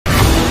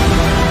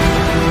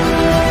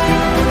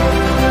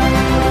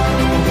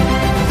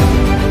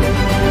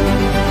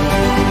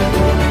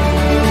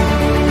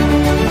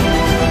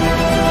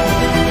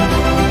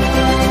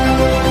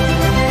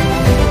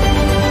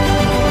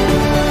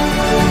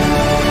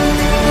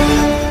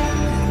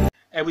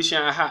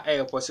Ebushan ha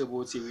air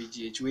possible TV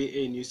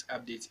GHWA news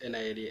updates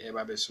NIA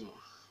Eba Besumo.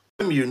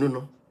 You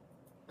know.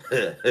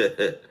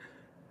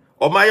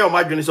 Or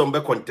my journey some be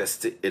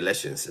contest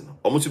elections,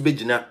 almost be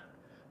jina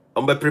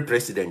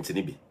pre-president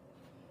nibi.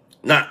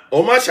 Now,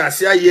 Oma shall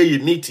say ye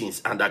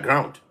meetings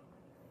underground.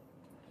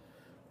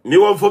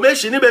 New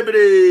information ni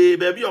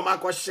baby Oma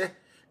kwashe.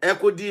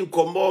 Eko di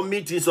nkomo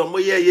meetings omo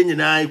ye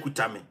nyina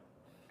ekutame.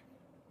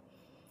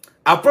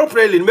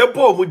 Appropriately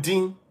mebo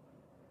omudin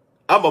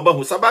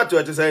amabahu sabato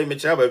ate say me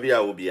cha baby a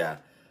obia.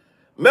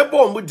 Mebo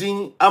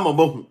omudin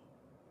amabahu.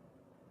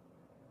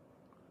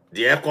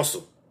 The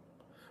ekoso.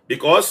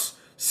 Because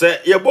say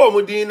ye bo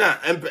omudin na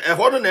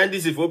ehoro na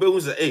NDC fo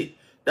behu say eh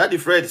that the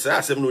Fred say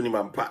asem no ni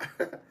mampa.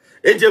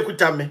 Eje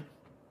kutame.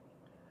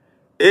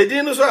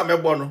 Edi no so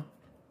amebo no.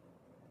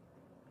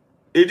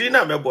 Edi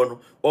na amebo no.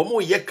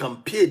 Omo ye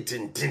campaign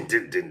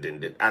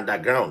din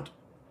underground.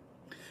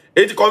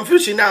 Edi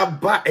confusion na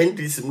ba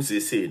NDC mu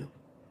say no.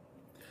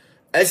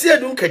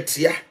 Asiedu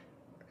Nketia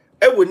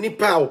e wo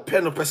nipa o pe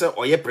no pese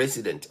oye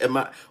president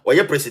ema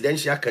oye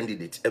presidential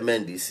candidate ema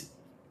NDC.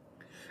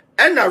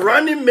 And a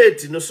running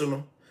mate no so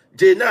no.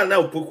 Je na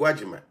opoku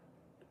agima.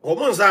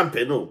 Omo nza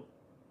mpe no.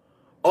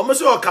 Omo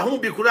so ka hu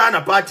bi kura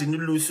na party ni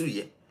lusu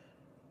ye.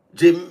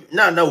 Je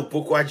na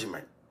opoku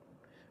agima.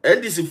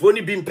 NDC fo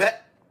ni bi mpe.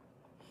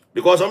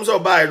 Because omo so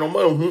buy no ma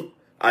hu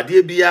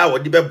ade bia wo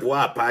de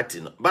beboa party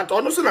no. But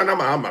ono so na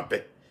Mahama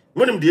pe.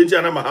 Monim de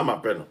ntia na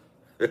Mahama pe no.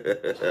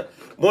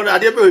 Mon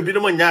ade be bi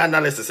no nya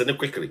analysis ne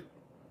quickly.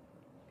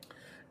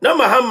 Na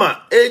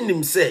Mahama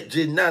enim se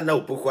je na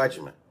opoku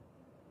agima.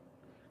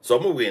 So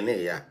mo we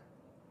ne ya.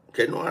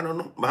 Keno ano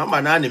no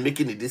Mahama na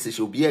making the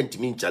decision obi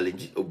antimi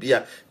challenge obi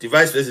a the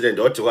vice president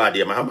or to where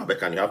Mahama be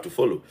can you have to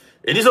follow.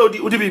 And this odi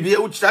bibia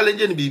u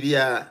challenge ni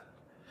bibia.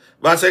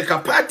 But say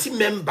ka party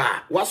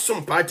member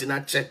wasum party na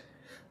che.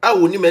 A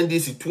woni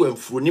NDC to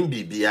emfro ni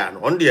bibia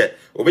no. On there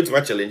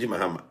obetima challenge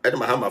Mahama. And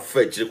Mahama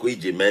fa chire ko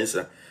ije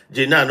mensa.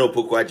 Je na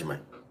opoku agima.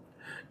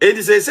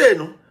 And say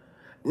no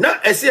na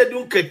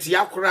Asiedu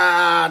Nketia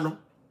kra no.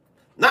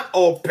 Na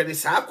o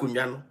perisa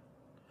akunwa no.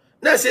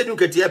 Na Asiedu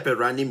Nketia pe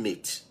running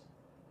mate.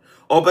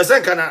 Or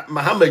person can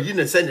Mahama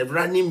Ĺeåk send a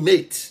running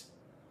mate.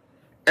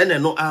 And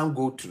then no and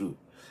go through.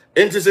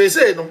 And to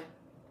say no.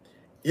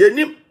 Ye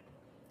nim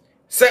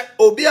say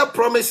obia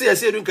promise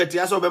Asiedu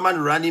Nketia so be man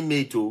running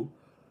mate too.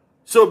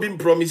 So been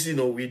promising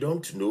no, we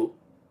don't know.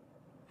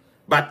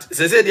 But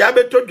say the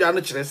abeto dwa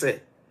no kire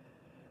say.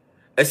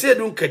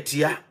 Asiedu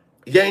Nketia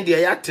yen de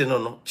yate no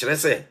no kire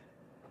say.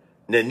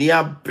 Na ni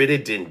abere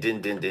din.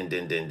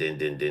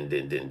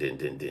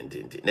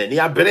 Na ni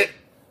abere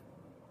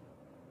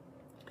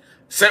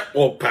se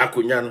opa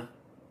akunya no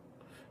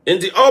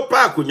enti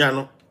opa akunya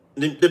no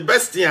the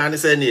best thing I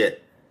say near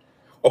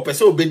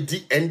opese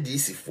obedi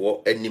NDC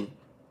for anim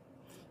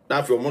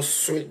na afi omo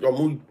so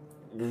omo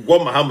wo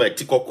Mahama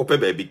ti kokope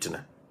ba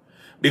bitina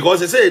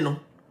because they say no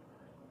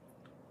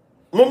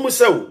momu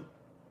se wo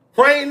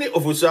hwan ni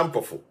ofosuam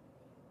pofo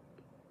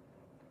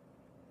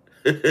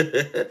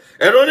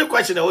and only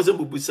question I wasn't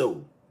bubu se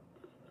wo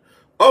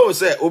oh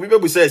say obi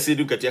bebu say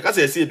Asiedu Nketia ka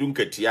say Asiedu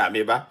Nketia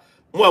meba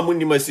mo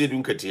amuni ma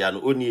Asiedu Nketia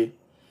no onie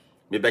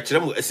me be kire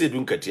mu Asiedu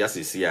Nketia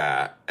sesi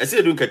a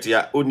Asiedu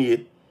Nketia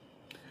onie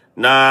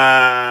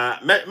na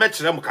me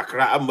kire mu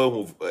kakra amma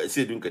hu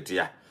Asiedu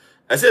Nketia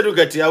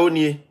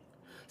onie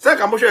sa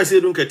ka mo hwe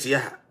Asiedu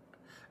Nketia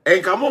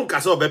enka mo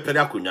nka so be pere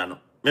akonya no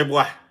me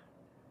boa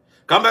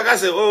ka mba ka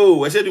se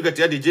oh Asiedu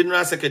Nketia the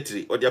general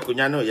secretary o de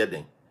akonya no ye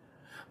den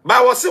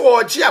ba wo se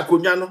wo chi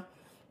akonya no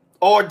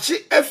o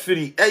chi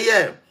afiri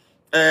eye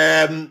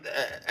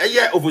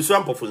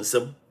ofosuam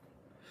pofonsam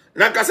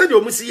na kasa de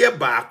omusi ye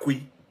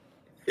baakui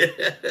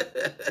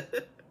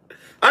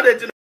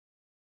ade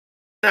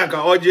na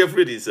ka oje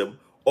free nsem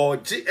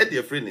oje e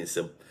de free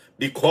nsem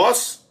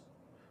because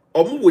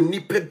omu woni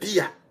pa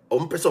bia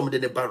omu pese omu de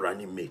ne ba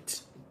running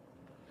mate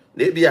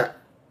na bia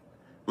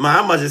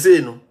Mahama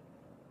se no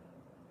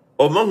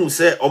omu hu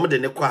se omu de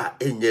ne kwa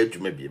enya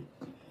adwuma biem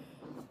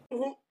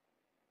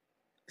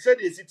se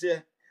de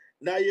site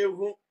na ye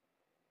hu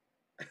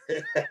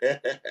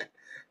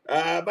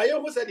ba ye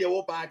hu se de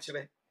wo pa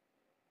akire.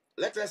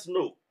 Let us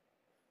know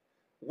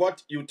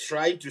what you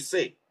try to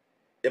say.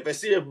 If I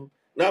see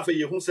now for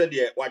you who said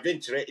the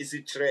wadwenkyere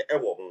isi kyere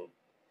ewo ho.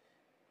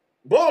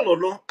 Ball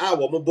no a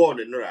wo mo ball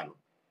no ra no.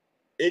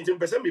 Enti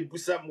mpese me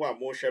busa mo a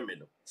mo hwe me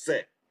no.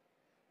 Say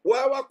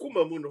wa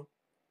kuma mu no.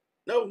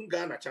 Na hu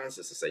Ghana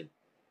chances say.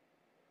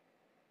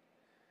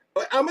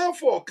 Am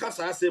for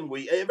kasa asem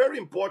we very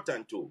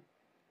important too.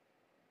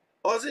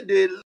 Also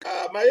the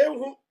my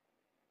hu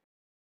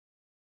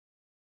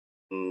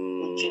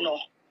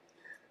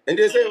and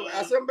they say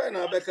assemble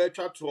na beka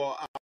twa to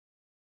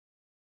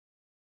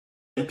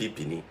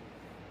MPP ni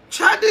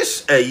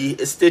childish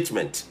a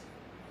statement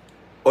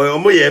or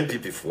omo ye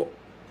MPP for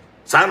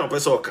sa no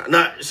person ka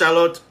na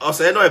Charlotte o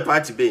say no a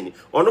party be ni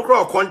ono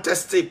kro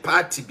contest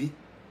party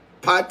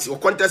or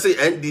contest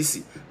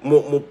NDC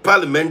mo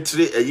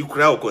parliamentary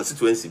kra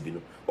constituency bi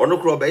no ono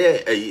kro be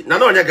ye na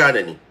onya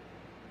Ghana ni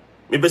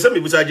me be say me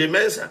busa je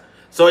mensa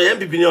so ye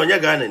MPP ni onya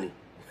Ghana ni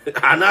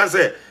And I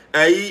say,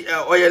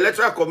 or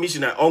electoral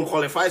commissioner,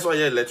 unqualified or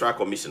electoral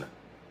commissioner.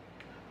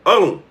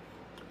 Oh,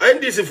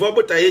 and this is for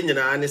what I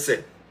and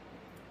say.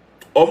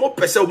 Omo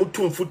pese omo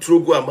tumfu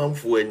trogu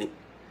amanfo ani.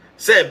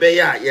 Se be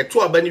ya ye to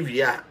abani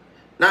wia.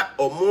 Na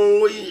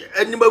omo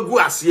animagu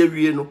ase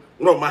awie no,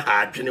 na omo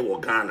ha adwene wo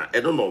Ghana.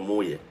 E no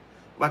omo ye.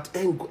 But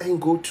ain't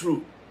go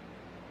through.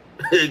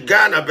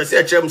 Ghana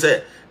pese e chem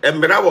say,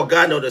 embra wo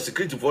Ghana the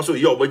security force so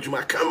ye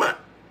obadwuma kama.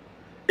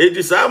 E di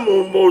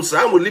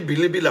samu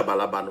libi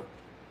labalaba no.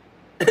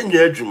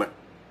 Enye adwuma.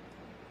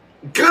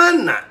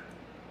 Ghana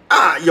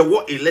ye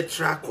wo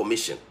electoral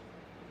commission.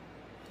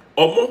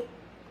 Omo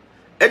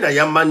and I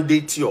am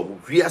mandate you,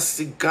 we are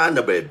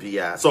Ghana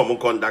baby, so I'm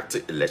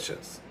conduct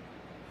elections.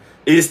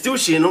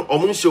 Institution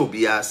or show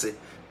be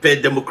per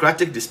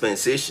democratic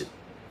dispensation.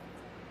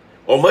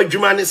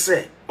 Omajumani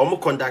say,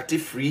 conduct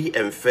free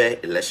and fair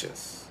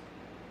elections.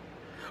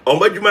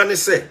 Omajumani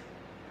say,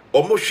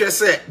 Omoshe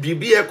say,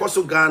 BB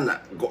Ekoso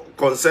Ghana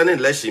concerning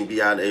election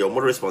beyond your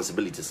more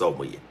responsibilities of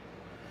me.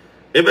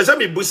 If I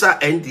say busa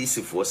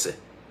NDC for say,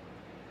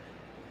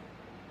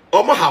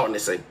 Omo how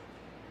say.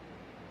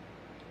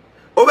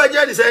 Over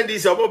there, the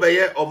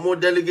NDC or more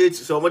delegates,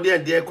 so more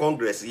dear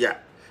Congress, yeah.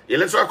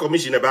 Electoral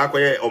Commission about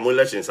or more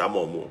elections are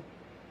more.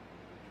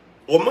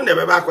 Or more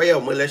never back or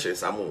more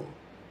elections are more.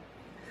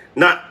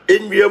 Now,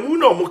 in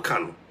Viamuno or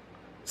Mocan,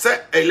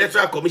 say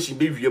Electoral Commission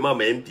be Viema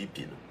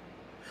MPP.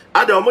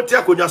 Ada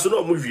Motia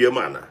Conasuno move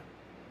Viemana.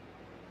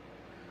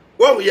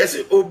 Well, yes,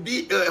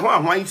 Obi,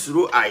 one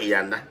through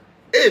Ayana,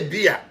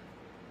 beer.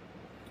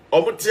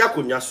 Or Motia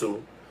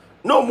Conasuno.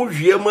 No move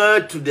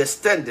Viema to the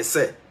stand, they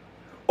say.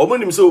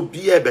 Omonim so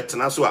be a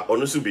betena so a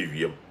ono so be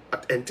wiem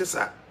at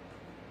entesa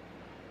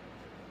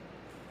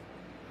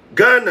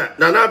Ghana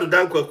na na do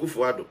danko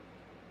akufuado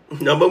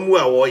na mamu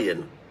a wo ye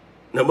no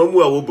na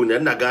mamu a wo bu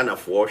na Ghana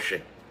fo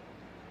hwe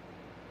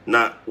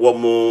na wo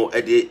mo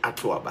e de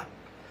ato aba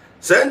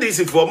send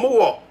this for mo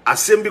wo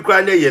asem bi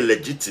kra na ye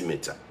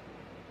legitimate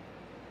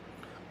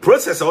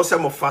process o sem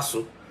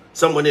faso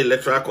someone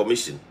electoral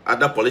commission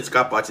other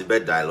political party be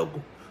dialogue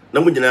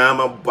na mo nyina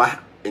ma ba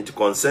into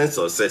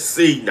consensus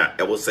say na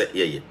e wo say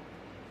ye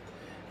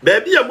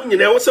baby a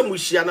munyina e wo say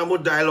muhia na mo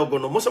dialogue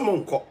no mo say mo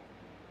nko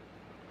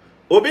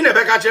obi na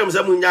be ka chere mo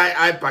say munya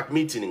IPAC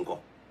meeting nko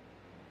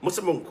mo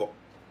say mo nko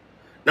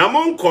na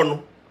mo nko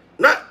no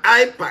na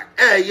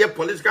IPAC ye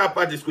political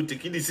parties could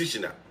take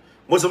decision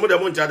mo say mo de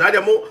mo ncha da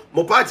de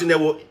mo party na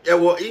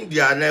wo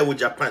India na wo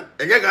Japan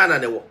e ge Ghana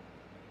na wo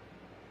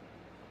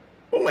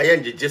o ma ye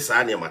njeje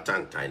sa na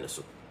matantan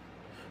so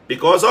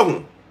because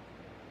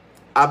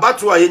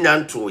abatu aye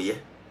nyanto ye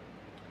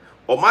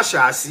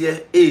Omasha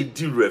ase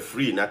di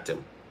referee natem.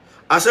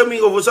 Asemi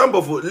over some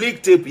of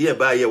league tape here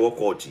by ye work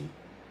court.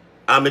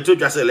 I told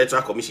you say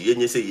electoral commission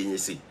yenye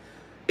say.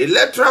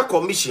 Electoral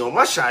commission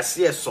Omasha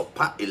ase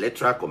sopa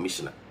electoral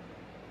commissioner.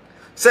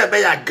 Say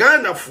be ya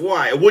Ghana for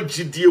e wo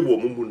gidie wo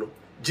mumu no.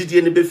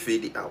 Gidie ne be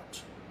fade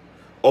out.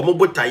 Omo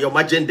bota yo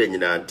agenda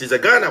nyina. Tis a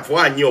Ghana for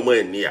anyi omo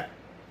eni a.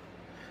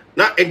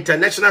 Na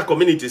international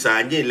communities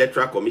are anyi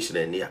electoral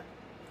commissioner eni a.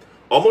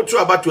 Omo to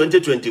about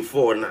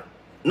 2024 na.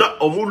 Na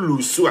omo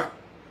lusu a.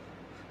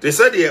 They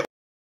said